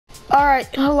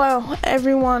Alright, hello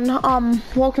everyone.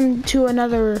 Welcome to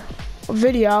another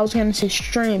video. I was gonna say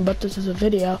stream, but this is a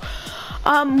video.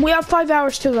 We have 5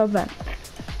 hours to the event.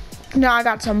 Now I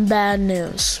got some bad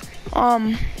news.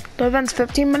 The event's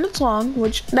 15 minutes long,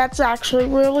 which that's actually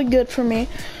really good for me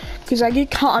because I get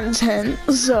content.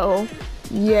 So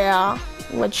yeah,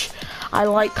 which I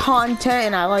like content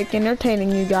and I like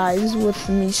entertaining you guys with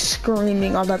me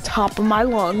screaming on the top of my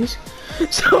lungs.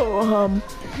 So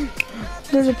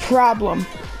there's a problem.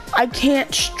 I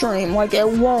can't stream, like it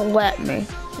won't let me.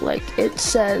 Like it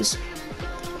says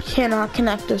cannot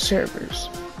connect to servers.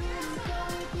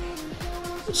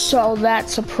 So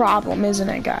that's a problem, isn't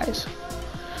it, guys?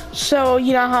 So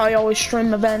you know how I always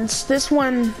stream events? This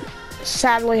one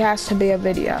sadly has to be a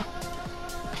video.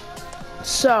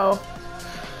 So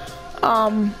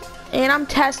and I'm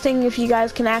testing if you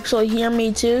guys can actually hear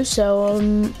me too,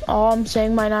 so all I'm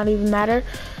saying might not even matter.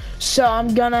 So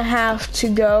I'm gonna have to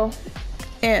go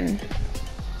in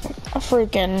a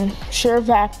freaking share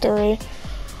factory.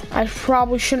 I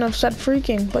probably shouldn't have said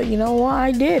freaking, but you know what?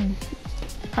 I did.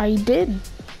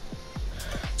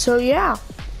 So yeah,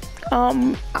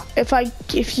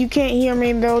 if you can't hear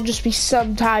me, there'll just be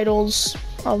subtitles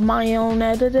of my own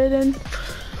editing.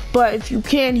 But if you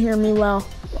can hear me, well,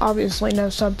 obviously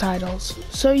no subtitles.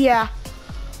 So yeah,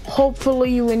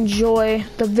 hopefully you enjoy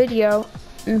the video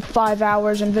in 5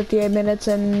 hours and 58 minutes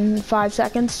and 5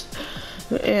 seconds.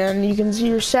 And you can see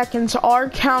your seconds are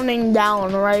counting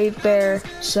down right there.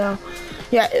 So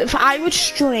yeah, if I would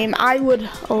stream, I would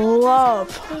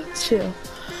love to.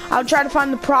 I'll try to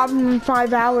find the problem in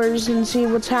 5 hours and see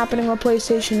what's happening with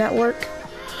PlayStation Network.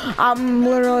 I'm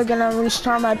literally gonna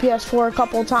restart my PS4 a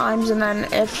couple times, and then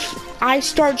if I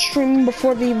start streaming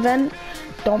before the event,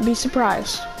 don't be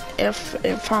surprised if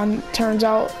it turns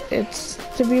out it's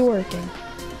to be working.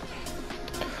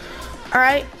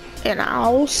 Alright, and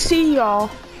I'll see y'all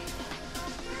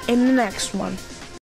in the next one.